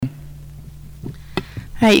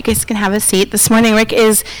All right, you guys can have a seat. This morning, Rick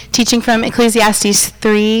is teaching from Ecclesiastes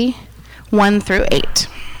 3, 1 through 8.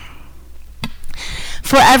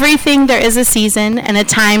 For everything there is a season and a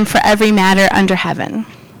time for every matter under heaven.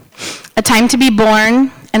 A time to be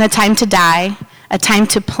born and a time to die, a time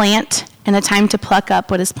to plant and a time to pluck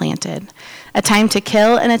up what is planted, a time to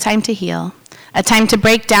kill and a time to heal, a time to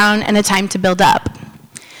break down and a time to build up,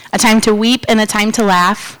 a time to weep and a time to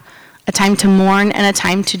laugh, a time to mourn and a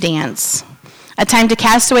time to dance, a time to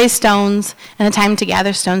cast away stones and a time to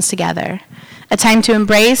gather stones together, a time to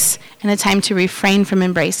embrace and a time to refrain from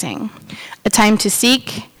embracing, a time to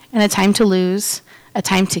seek and a time to lose, a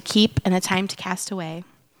time to keep and a time to cast away,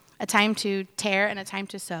 a time to tear and a time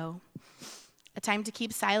to sow, a time to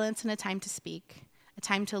keep silence and a time to speak, a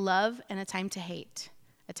time to love and a time to hate,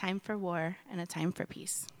 a time for war and a time for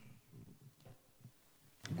peace.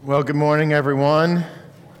 Well, good morning, everyone.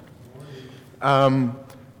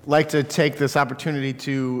 Like to take this opportunity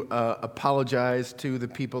to apologize to the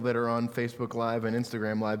people that are on Facebook Live and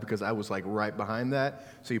Instagram Live because I was like right behind that,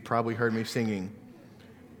 so you probably heard me singing.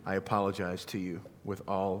 I apologize to you with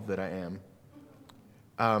all that I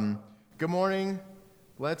am. Good morning.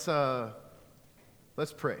 Let's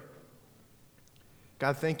pray.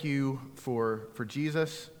 God, thank you for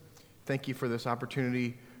Jesus. Thank you for this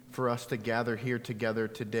opportunity for us to gather here together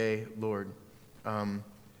today, Lord.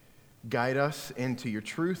 Guide us into your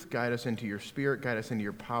truth, guide us into your spirit, guide us into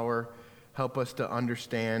your power. Help us to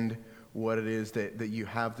understand what it is that you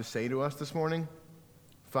have to say to us this morning.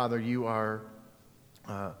 Father, you are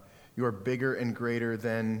bigger and greater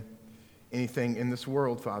than anything in this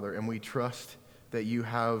world, Father, and we trust that you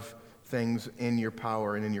have things in your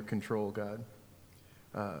power and in your control, God.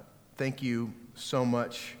 Thank you so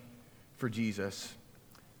much for Jesus.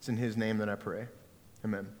 It's in his name that I pray.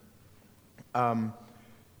 Amen.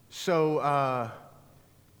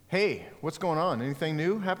 Hey, what's going on? Anything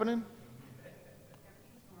new happening?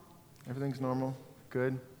 Everything's normal.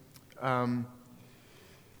 Good. I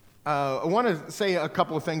want to say a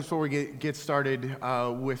couple of things before we get started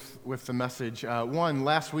with the message. One,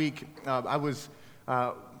 last week, I was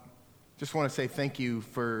just want to say thank you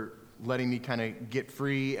for letting me kind of get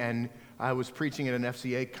free, and I was preaching at an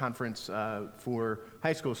FCA conference for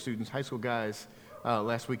high school students, high school guys,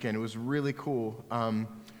 last weekend. It was really cool.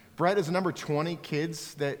 Brett is number 20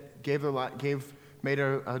 kids that made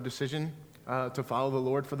a decision to follow the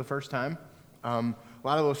Lord for the first time. A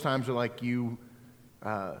lot of those times are like you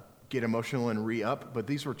get emotional and re-up, but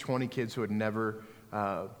these were 20 kids who had never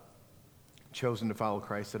chosen to follow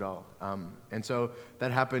Christ at all. And so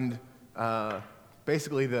that happened,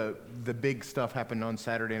 basically the big stuff happened on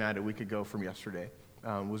Saturday night a week ago from yesterday.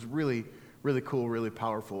 It was really, really cool, really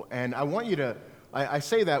powerful. And I want you to, I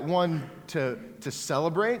say that, one, to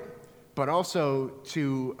celebrate, but also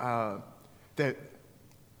to, that,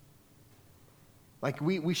 like,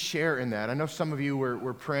 we share in that. I know some of you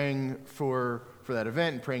were praying for that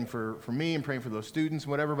event, and praying for me, and praying for those students,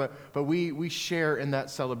 whatever, but we share in that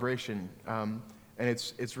celebration, and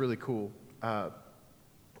it's really cool.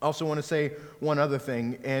 Also want to say one other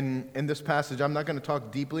thing. In this passage, I'm not going to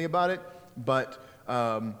talk deeply about it, but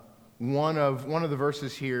one of the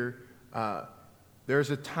verses here,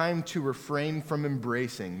 there's a time to refrain from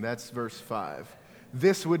embracing. That's verse 5.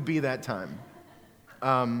 This would be that time.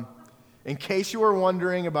 In case you are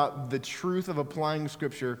wondering about the truth of applying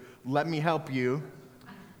Scripture, let me help you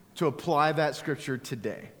to apply that Scripture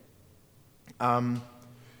today. I want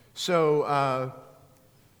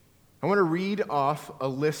to read off a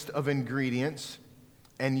list of ingredients,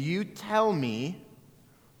 and you tell me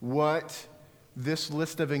what this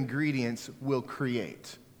list of ingredients will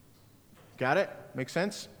create. Got it? Make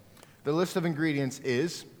sense? The list of ingredients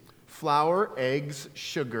is flour, eggs,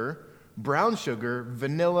 sugar, brown sugar,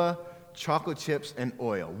 vanilla, chocolate chips, and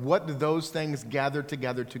oil. What do those things gather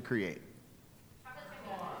together to create?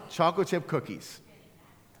 Chocolate chip cookies.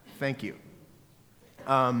 Thank you.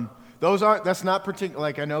 That's not particular,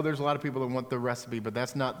 like, I know there's a lot of people that want the recipe, but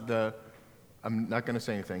that's not I'm not going to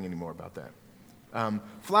say anything anymore about that.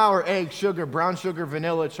 Flour, egg, sugar, brown sugar,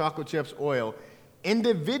 vanilla, chocolate chips, oil.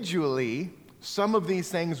 Individually, some of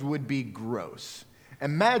these things would be gross.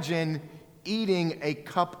 Imagine eating a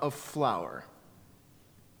cup of flour.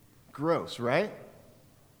 Gross, right?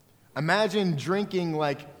 Imagine drinking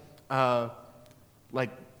like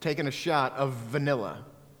taking a shot of vanilla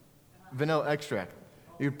extract.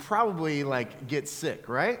 You'd probably get sick,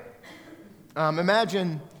 right?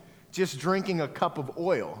 Imagine just drinking a cup of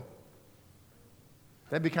oil.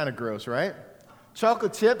 That'd be kind of gross, right?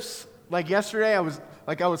 Chocolate chips, like yesterday,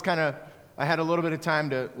 I had a little bit of time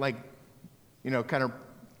to kind of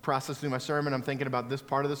process through my sermon. I'm thinking about this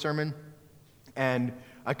part of the sermon, and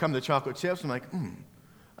I come to chocolate chips, I'm like,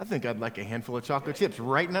 I think I'd like a handful of chocolate chips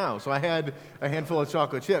right now. So I had a handful of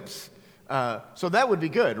chocolate chips. So that would be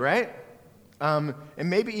good, right? And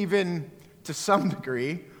maybe even to some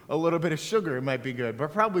degree, a little bit of sugar might be good,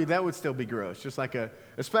 but probably that would still be gross. Just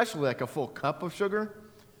especially like a full cup of sugar,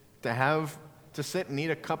 to sit and eat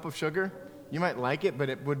a cup of sugar. You might like it, but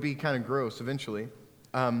it would be kind of gross eventually.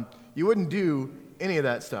 You wouldn't do any of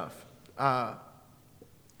that stuff. I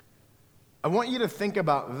want you to think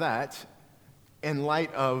about that in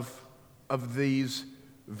light of these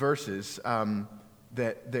verses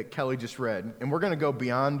that Kelly just read. And we're going to go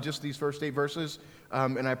beyond just these first 8 verses.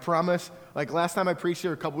 And I promise, like last time I preached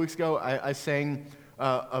here a couple weeks ago, I sang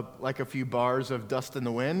like a few bars of Dust in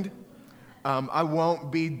the Wind. I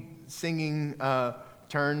won't be singing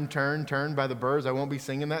Turn, Turn, Turn by the Byrds. I won't be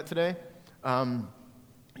singing that today.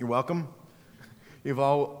 You're welcome. You've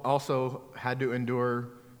all also had to endure,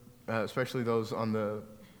 especially those on the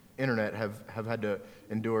internet have had to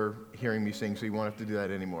endure hearing me sing, so you won't have to do that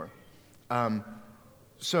anymore.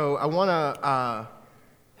 So I want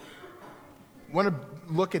to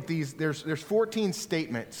look at these. There's 14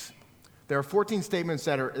 statements. There are 14 statements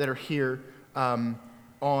that are here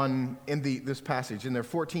this passage, and there are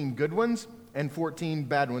 14 good ones and 14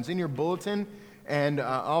 bad ones. In your bulletin and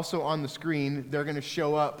also on the screen, they're going to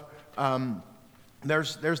show up.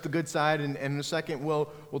 There's the good side, and in a second we'll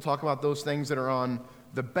talk about those things that are on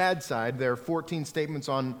the bad side. There are 14 statements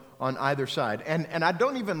on either side, and I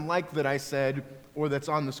don't even like that I said, or that's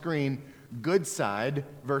on the screen, good side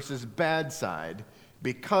versus bad side,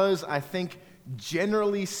 because I think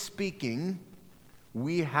generally speaking,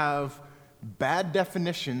 we have bad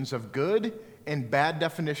definitions of good and bad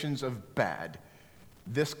definitions of bad.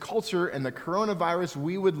 This culture and the coronavirus,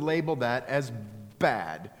 we would label that as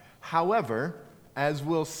bad. However, as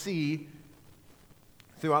we'll see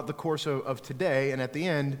throughout the course of today and at the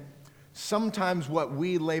end, sometimes what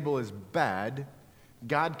we label as bad,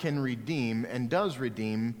 God can redeem and does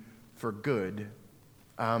redeem for good.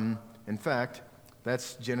 In fact,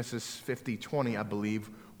 that's Genesis 50:20, I believe.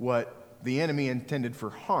 What the enemy intended for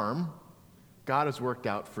harm, God has worked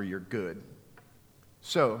out for your good.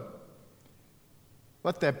 So,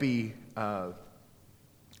 let that be a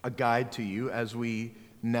guide to you as we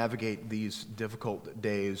navigate these difficult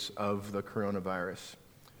days of the coronavirus.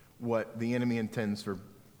 What the enemy intends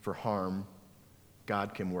for harm,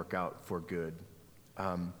 God can work out for good.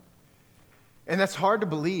 And that's hard to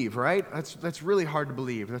believe, right? That's really hard to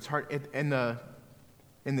believe. That's hard in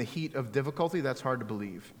the heat of difficulty. That's hard to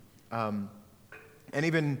believe. And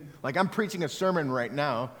even like I'm preaching a sermon right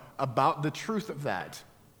now about the truth of that,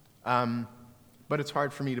 but it's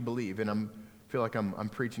hard for me to believe, and I feel like I'm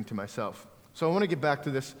preaching to myself. So I want to get back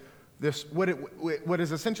to this what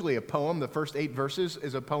is essentially a poem. The first 8 verses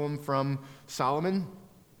is a poem from Solomon,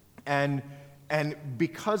 and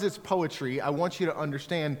because it's poetry, I want you to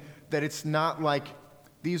understand that it's not like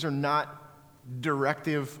these are not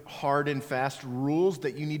directive, hard and fast rules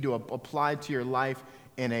that you need to apply to your life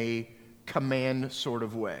in a command sort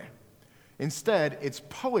of way. Instead, it's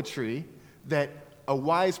poetry that a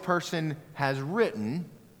wise person has written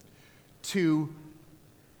to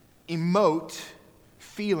emote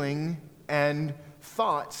feeling and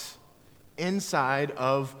thoughts inside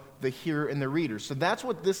of the hearer and the reader. So that's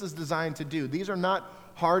what this is designed to do. These are not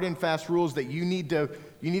hard and fast rules that you need to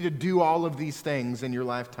do all of these things in your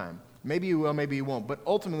lifetime. Maybe you will, maybe you won't. But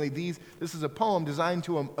ultimately, this is a poem designed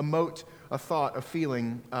to emote a thought, a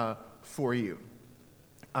feeling for you.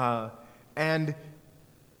 And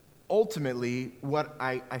ultimately, what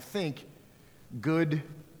I think good,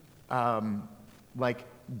 like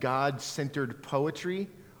God-centered poetry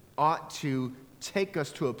ought to take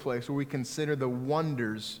us to a place where we consider the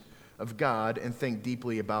wonders of God and think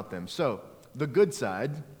deeply about them. So, the good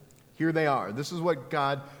side, here they are. This is what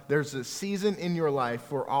God, there's a season in your life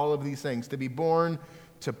for all of these things, to be born,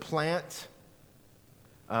 to plant,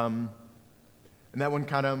 and that one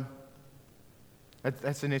kind of,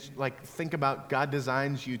 that's an issue. Like, think about God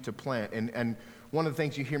designs you to plant, and one of the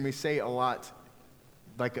things you hear me say a lot,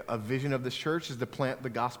 like a vision of this church, is to plant the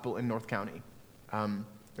gospel in North County.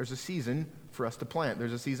 There's a season for us to plant.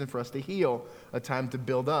 There's a season for us to heal, a time to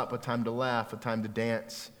build up, a time to laugh, a time to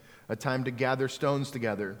dance, a time to gather stones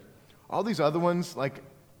together. All these other ones, like,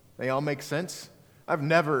 they all make sense. I've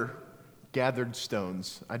never gathered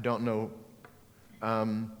stones. I don't know.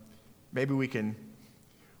 Maybe we can,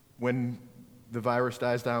 when the virus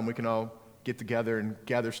dies down, we can all get together and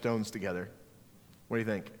gather stones together. What do you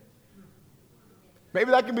think?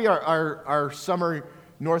 Maybe that can be our summer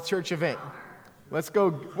North Church event. Let's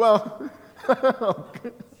go,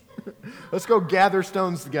 let's go gather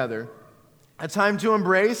stones together. A time to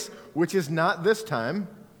embrace, which is not this time.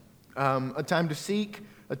 A time to seek,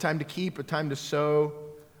 a time to keep, a time to sow,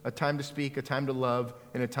 a time to speak, a time to love,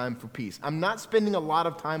 and a time for peace. I'm not spending a lot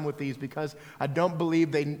of time with these because I don't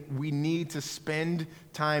believe we need to spend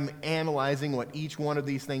time analyzing what each one of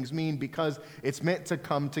these things mean, because it's meant to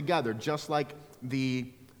come together, just like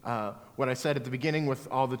what I said at the beginning with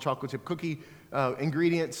all the chocolate chip cookie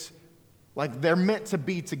ingredients. Like, they're meant to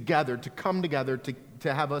be together, to come together,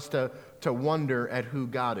 to have us to wonder at who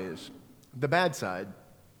God is. The bad side,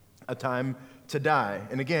 a time to die.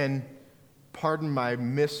 And again, pardon my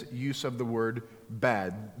misuse of the word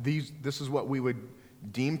bad. This is what we would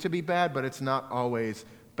deem to be bad, but it's not always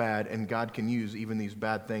bad, and God can use even these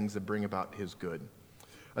bad things to bring about his good.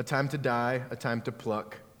 A time to die, a time to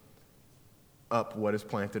pluck up what is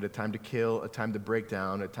planted, a time to kill, a time to break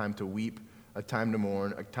down, a time to weep, a time to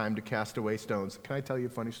mourn, a time to cast away stones. Can I tell you a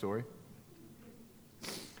funny story?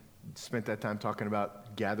 Spent that time talking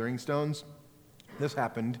about gathering stones. This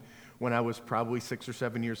happened when I was probably 6 or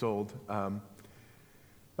 7 years old.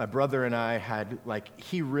 My brother and I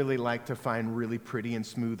he really liked to find really pretty and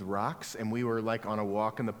smooth rocks, and we were on a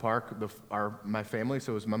walk in the park, my family,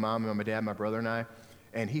 so it was my mom and my dad, my brother and I,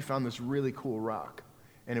 and he found this really cool rock.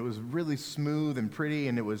 And it was really smooth and pretty,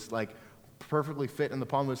 and it was perfectly fit in the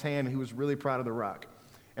palm of his hand, and he was really proud of the rock.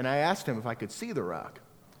 And I asked him if I could see the rock.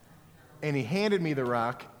 And he handed me the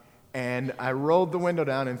rock, and I rolled the window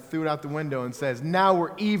down and threw it out the window and says, "Now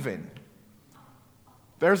we're even.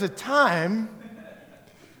 There's a time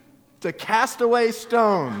to cast away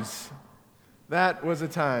stones." That was a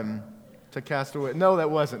time to cast away. No, that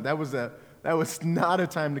wasn't. That was not a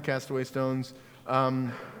time to cast away stones.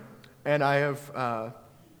 And I'm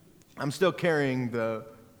still carrying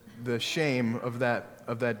the shame of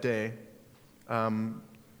that day.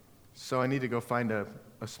 So I need to go find a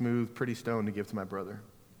smooth, pretty stone to give to my brother.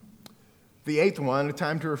 The eighth one, a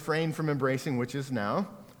time to refrain from embracing, which is now.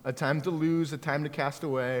 A time to lose, a time to cast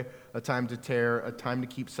away, a time to tear, a time to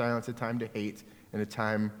keep silence, a time to hate, and a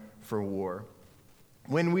time for war.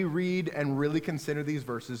 When we read and really consider these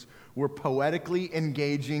verses, we're poetically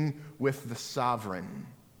engaging with the sovereign.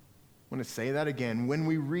 I want to say that again. When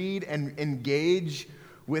we read and engage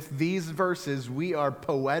with these verses, we are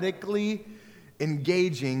poetically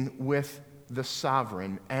engaging with the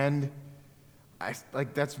sovereign. And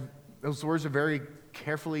those words are very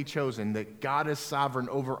carefully chosen, that God is sovereign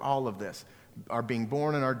over all of this, our being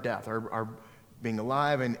born and our death, our being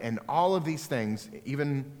alive, and all of these things,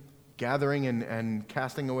 even gathering and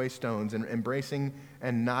casting away stones, and embracing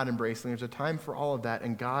and not embracing. There's a time for all of that,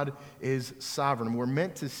 and God is sovereign. We're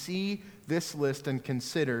meant to see this list and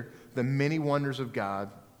consider the many wonders of God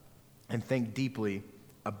and think deeply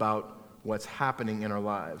about what's happening in our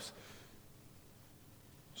lives.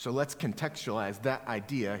 So let's contextualize that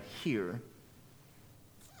idea here.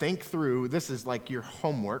 Think through, this is like your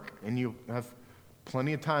homework, and you have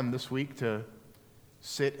plenty of time this week to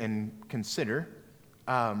sit and consider.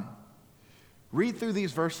 Read through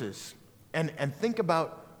these verses and think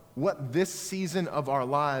about what this season of our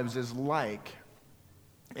lives is like,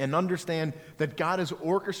 and understand that God is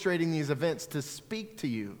orchestrating these events to speak to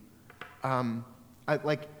you.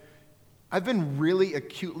 I've been really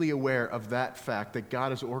acutely aware of that fact, that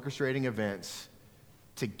God is orchestrating events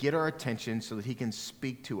to get our attention so that he can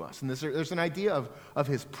speak to us. And there's an idea of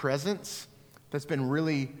his presence that's been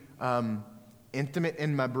really intimate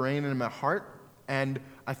in my brain and in my heart. And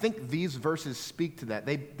I think these verses speak to that.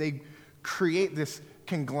 They create this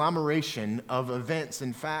conglomeration of events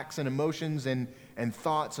and facts and emotions and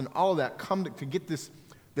thoughts, and all of that come to get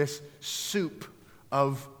this soup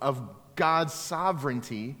of God's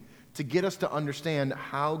sovereignty, to get us to understand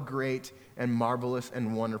how great and marvelous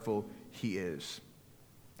and wonderful he is.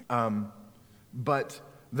 But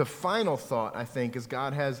the final thought, I think, is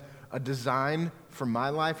God has a design for my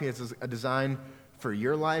life. He has a design for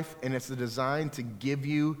your life, and it's a design to give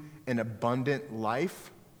you an abundant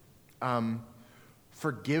life.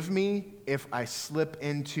 Forgive me if I slip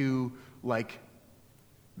into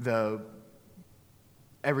the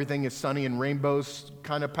everything is sunny and rainbows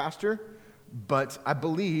kind of pastor, but I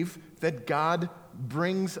believe that God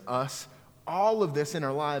brings us all of this in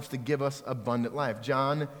our lives to give us abundant life.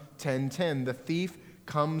 John 10:10, the thief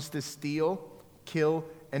comes to steal, kill,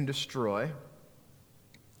 and destroy.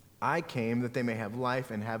 I came that they may have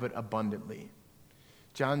life and have it abundantly.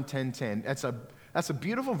 John 10:10. That's a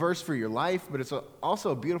beautiful verse for your life, but it's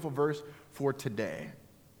also a beautiful verse for today.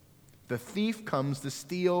 The thief comes to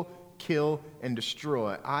steal, kill, and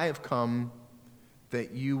destroy. I have come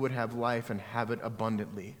that you would have life and have it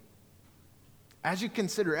abundantly. As you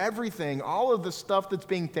consider everything, all of the stuff that's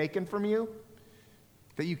being taken from you,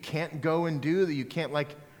 that you can't go and do, that you can't,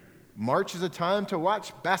 like, March is a time to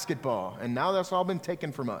watch basketball, and now that's all been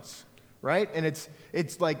taken from us, right? And it's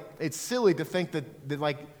silly to think that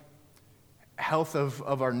like, health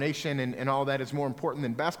of our nation and all that is more important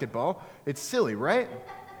than basketball. It's silly, right?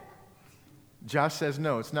 Josh says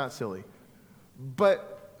no, it's not silly.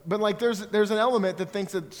 But like there's an element that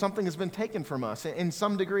thinks that something has been taken from us in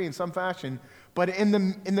some degree, in some fashion. But in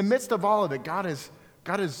the midst of all of it, God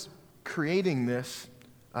is creating this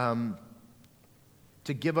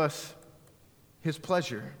to give us his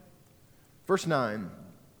pleasure. Verse 9,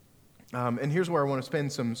 and here's where I want to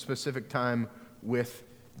spend some specific time with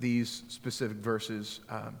these specific verses.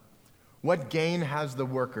 What gain has the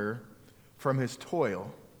worker from his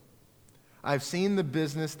toil? I've seen the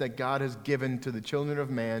business that God has given to the children of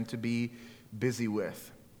man to be busy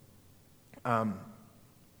with. The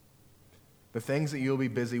things that you'll be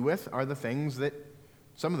busy with are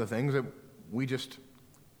some of the things that we just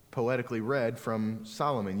poetically read from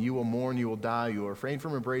Solomon. You will mourn, you will die, you will refrain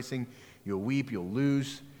from embracing, you'll weep, you'll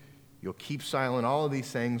lose, you'll keep silent. All of these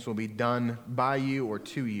things will be done by you or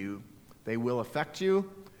to you. They will affect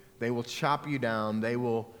you. They will chop you down. They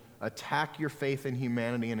will attack your faith in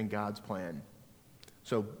humanity and in God's plan.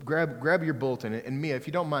 So grab your bulletin. And Mia, if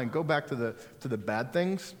you don't mind, go back to the bad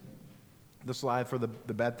things, the slide for the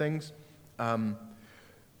bad things.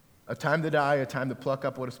 A time to die, a time to pluck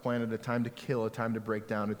up what is planted, a time to kill, a time to break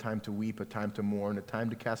down, a time to weep, a time to mourn, a time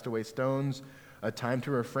to cast away stones, a time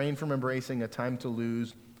to refrain from embracing, a time to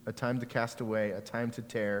lose, a time to cast away, a time to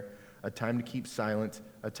tear, a time to keep silent,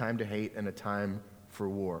 a time to hate, and a time for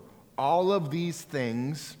war. All of these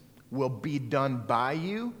things will be done by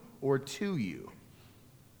you or to you.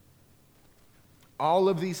 All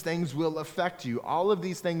of these things will affect you. All of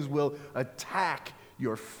these things will attack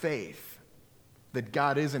your faith that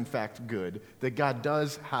God is in fact good, that God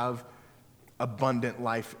does have abundant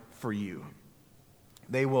life for you.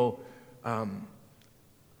 They will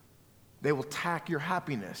attack your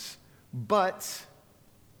happiness, but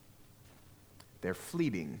they're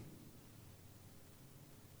fleeting.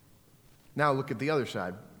 Now look at the other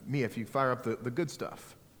side. Mia, if you fire up the good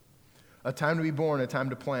stuff. A time to be born, a time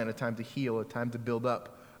to plant, a time to heal, a time to build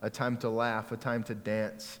up, a time to laugh, a time to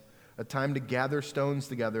dance, a time to gather stones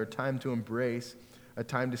together, a time to embrace, a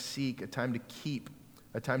time to seek, a time to keep,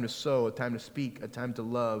 a time to sow, a time to speak, a time to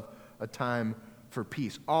love, a time for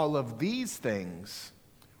peace. All of these things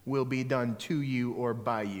will be done to you or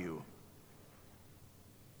by you.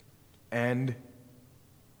 And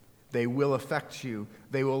they will affect you.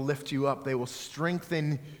 They will lift you up. They will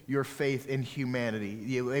strengthen your faith in humanity.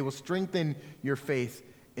 They will strengthen your faith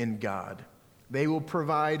in God. They will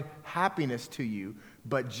provide happiness to you.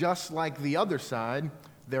 But just like the other side,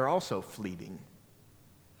 they're also fleeting.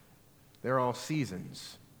 They're all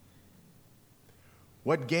seasons.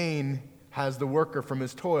 What gain has the worker from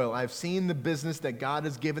his toil? I've seen the business that God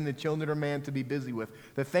has given the children of man to be busy with.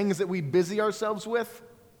 The things that we busy ourselves with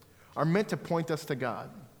are meant to point us to God.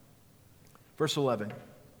 Verse 11,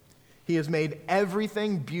 he has made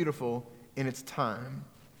everything beautiful in its time.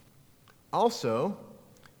 Also,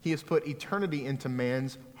 he has put eternity into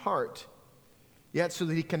man's heart, yet so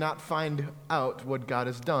that he cannot find out what God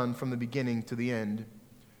has done from the beginning to the end.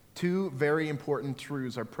 Two very important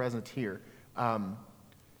truths are present here.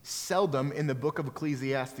 Seldom in the book of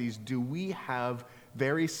Ecclesiastes do we have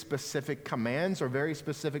very specific commands or very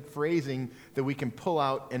specific phrasing that we can pull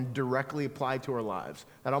out and directly apply to our lives.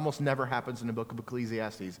 That almost never happens in the book of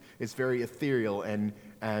Ecclesiastes. It's very ethereal and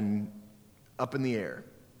up in the air.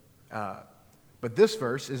 But this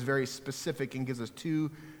verse is very specific and gives us two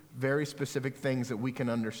very specific things that we can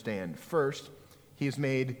understand. First, he has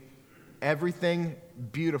made everything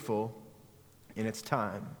beautiful in its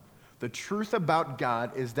time. The truth about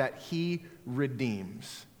God is that he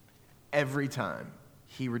redeems every time.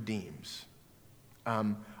 He redeems.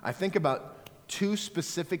 I think about two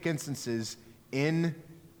specific instances in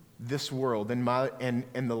this world,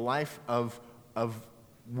 in the life of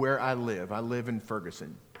where I live. I live in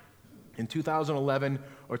Ferguson. In 2011,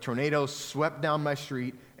 a tornado swept down my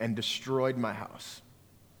street and destroyed my house.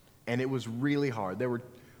 And it was really hard. There were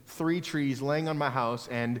 3 trees laying on my house,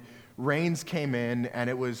 and rains came in, and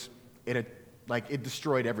it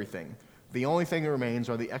destroyed everything. The only thing that remains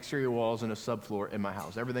are the exterior walls and a subfloor in my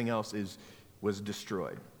house. Everything else was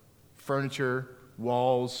destroyed. Furniture,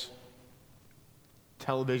 walls,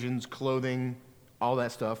 televisions, clothing, all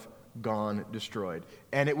that stuff, gone, destroyed.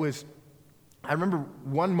 And I remember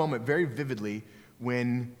one moment very vividly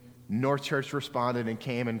when North Church responded and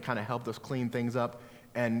came and kind of helped us clean things up.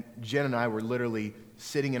 And Jen and I were literally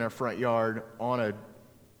sitting in our front yard on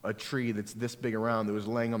a tree that's this big around that was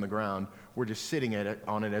laying on the ground. We're just sitting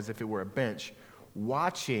on it as if it were a bench,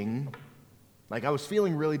 watching. Like, I was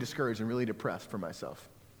feeling really discouraged and really depressed for myself.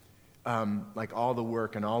 Like all the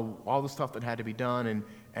work and all the stuff that had to be done,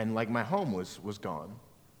 and like my home was gone.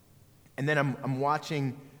 And then I'm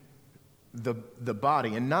watching the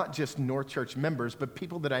body, and not just North Church members, but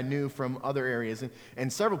people that I knew from other areas,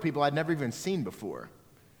 and several people I'd never even seen before,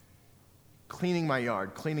 cleaning my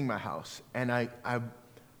yard, cleaning my house. And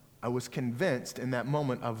I was convinced in that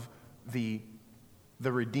moment of the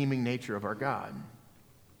redeeming nature of our God.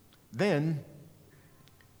 Then,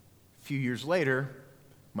 a few years later,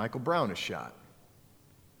 Michael Brown is shot.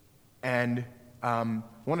 And I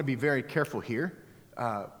want to be very careful here,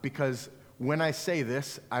 because when I say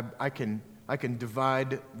this, I can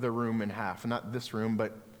divide the room in half. Not this room,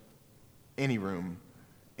 but any room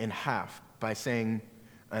in half by saying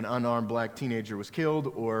an unarmed black teenager was killed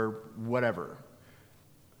or whatever.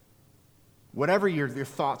 Whatever your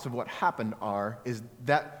thoughts of what happened are, is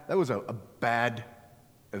that was a bad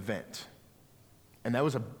event. And that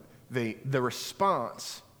was the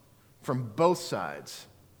response from both sides,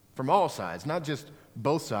 from all sides, not just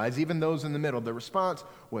both sides, even those in the middle. The response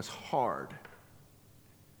was hard,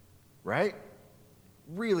 right?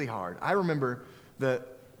 Really hard. I remember the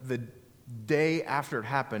day after it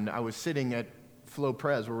happened, I was sitting at Flo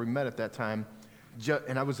Pres, where we met at that time,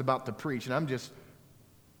 and I was about to preach, and I'm just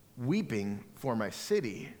weeping for my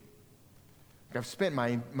city. I've spent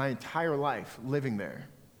my entire life living there,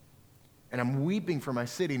 and I'm weeping for my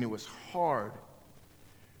city, and it was hard.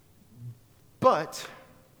 But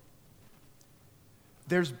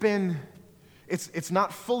it's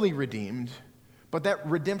not fully redeemed, but that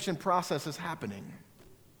redemption process is happening.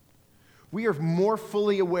 We are more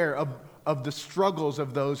fully aware of the struggles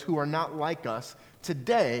of those who are not like us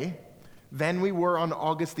today than we were on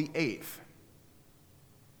August the 8th.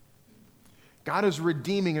 God is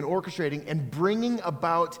redeeming and orchestrating and bringing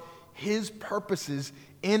about His purposes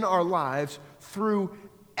in our lives through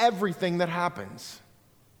everything that happens.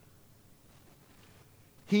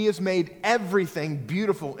 He has made everything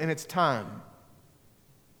beautiful in its time.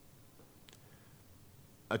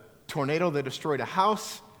 A tornado that destroyed a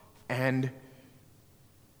house and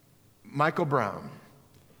Michael Brown.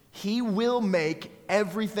 He will make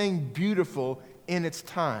everything beautiful in its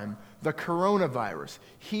time. The coronavirus.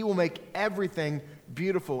 He will make everything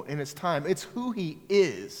beautiful in its time. It's who He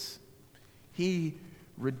is. He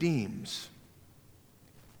redeems.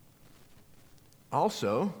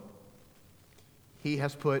 Also, He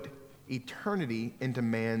has put eternity into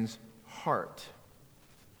man's heart.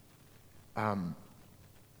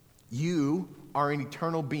 You are an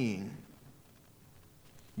eternal being.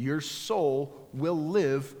 Your soul will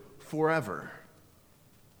live forever.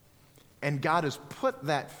 And God has put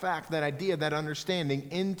that fact, that idea, that understanding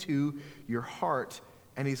into your heart,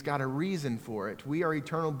 and He's got a reason for it. We are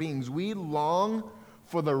eternal beings. We long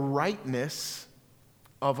for the rightness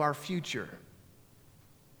of our future.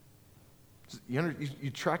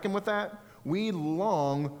 You tracking with that? We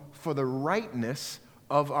long for the rightness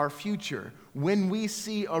of our future. When we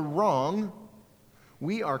see a wrong,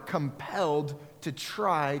 we are compelled to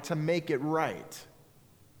try to make it right.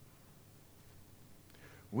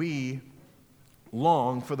 We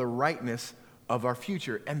long for the rightness of our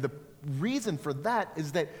future. And the reason for that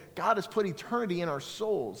is that God has put eternity in our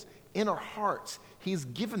souls, in our hearts. He's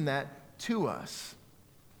given that to us.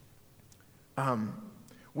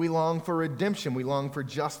 We long for redemption. We long for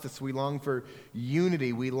justice. We long for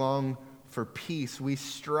unity. We long for peace. We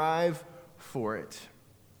strive for it.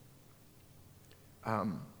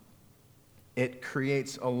 It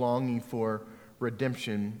creates a longing for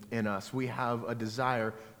redemption in us. We have a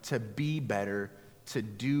desire to be better, to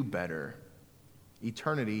do better.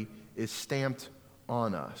 Eternity is stamped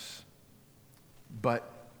on us. But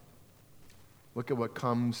look at what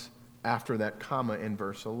comes after that comma in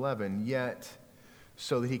verse 11. Yet,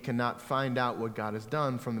 so that he cannot find out what God has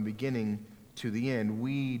done from the beginning to the end.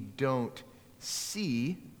 We don't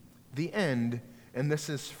see the end, and this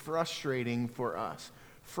is frustrating for us,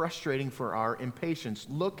 frustrating for our impatience.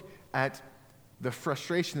 Look at the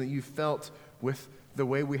frustration that you felt with the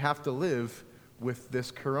way we have to live with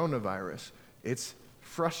this coronavirus. It's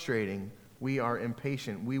frustrating. We are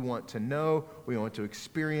impatient. We want to know, we want to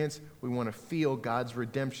experience, we want to feel God's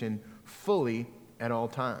redemption fully at all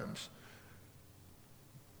times.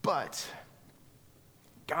 But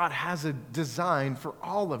God has a design for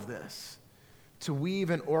all of this, to weave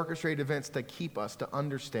and orchestrate events that keep us to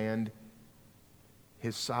understand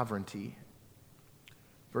His sovereignty.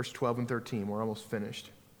 Verse 12 and 13, we're almost finished.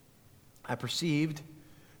 I perceived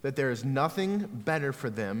that there is nothing better for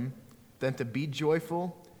them than to be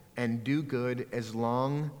joyful and do good as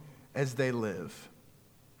long as they live.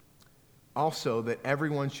 Also, that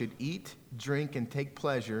everyone should eat, drink, and take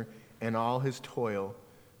pleasure in all his toil.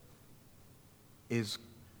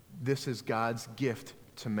 This is God's gift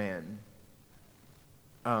to man.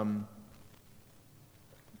 I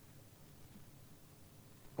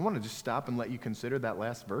want to just stop and let you consider that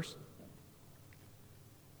last verse.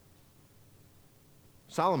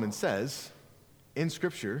 Solomon says in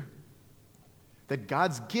Scripture that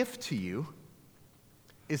God's gift to you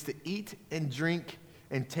is to eat and drink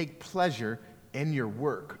and take pleasure in your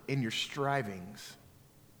work, in your strivings.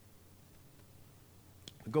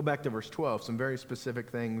 Go back to verse 12, some very specific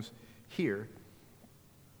things here.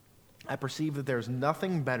 I perceive that there is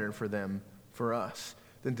nothing better for them, for us,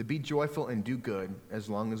 than to be joyful and do good as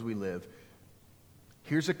long as we live.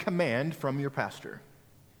 Here's a command from your pastor.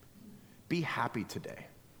 Be happy today.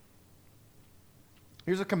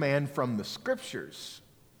 Here's a command from the Scriptures.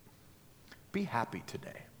 Be happy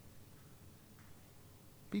today.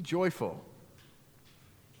 Be joyful.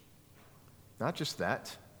 Not just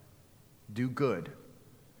that, do good.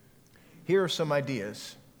 Here are some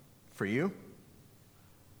ideas for you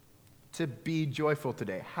to be joyful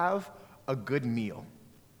today. Have a good meal.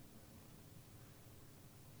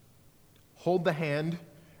 Hold the hand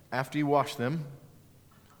after you wash them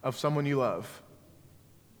of someone you love.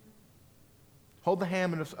 Hold the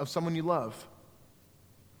hand of someone you love.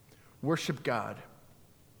 Worship God.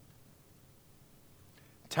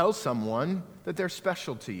 Tell someone that they're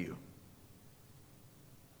special to you.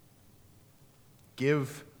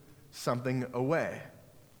 Give something away.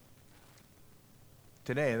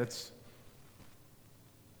 Today, let's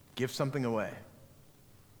give something away.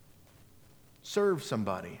 Serve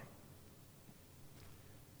somebody.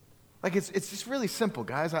 Like it's just really simple,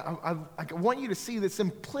 guys. I want you to see the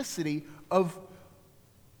simplicity of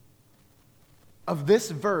this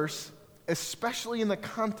verse, especially in the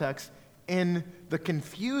context, in the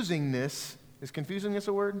confusingness. Is confusingness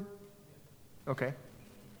a word? Okay.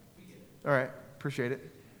 All right, appreciate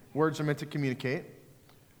it. Words are meant to communicate.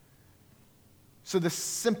 So the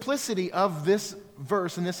simplicity of this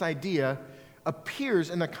verse and this idea appears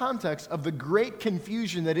in the context of the great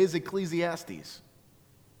confusion that is Ecclesiastes.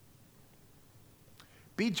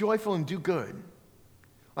 Be joyful and do good.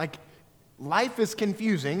 Like, life is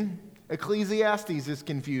confusing. Ecclesiastes is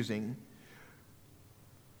confusing.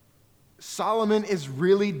 Solomon is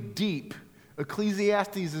really deep.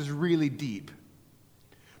 Ecclesiastes is really deep.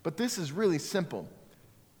 But this is really simple.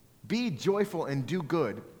 Be joyful and do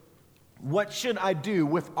good. What should I do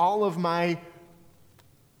with all of my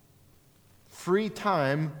free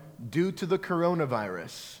time due to the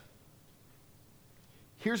coronavirus?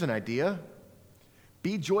 Here's an idea.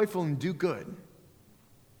 Be joyful and do good.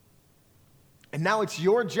 And now it's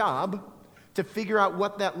your job to figure out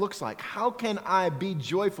what that looks like. How can I be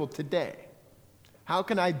joyful today? How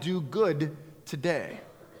can I do good today?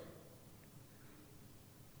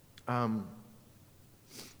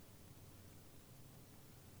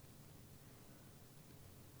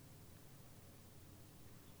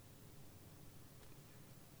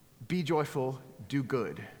 Be joyful, do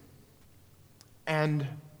good. And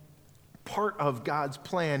part of God's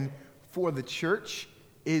plan for the church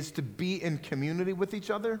is to be in community with each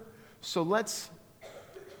other. So let's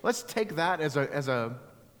take that as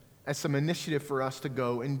some initiative for us to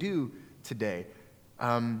go and do today.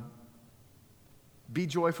 Be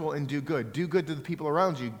joyful and do good. Do good to the people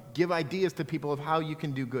around you. Give ideas to people of how you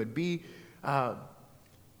can do good.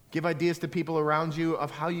 Give ideas to people around you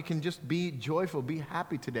of how you can just be joyful, be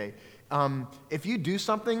happy today. If you do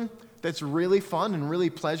something that's really fun and really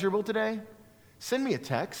pleasurable today, send me a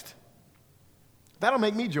text. That'll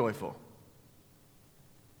make me joyful.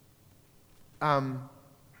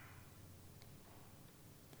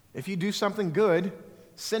 If you do something good,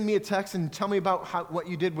 send me a text and tell me about what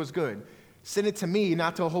you did was good. Send it to me,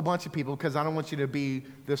 not to a whole bunch of people, because I don't want you to be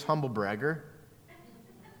this humble bragger.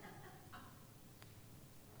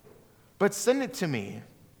 But send it to me.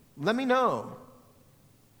 Let me know.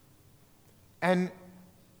 And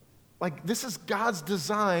this is God's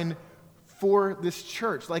design for this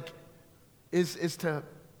church. Is to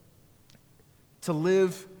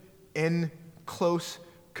live in close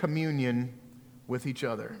communion with each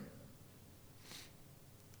other.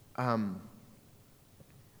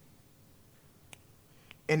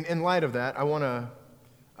 In light of that, I want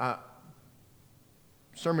to.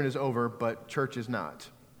 Sermon is over, but church is not.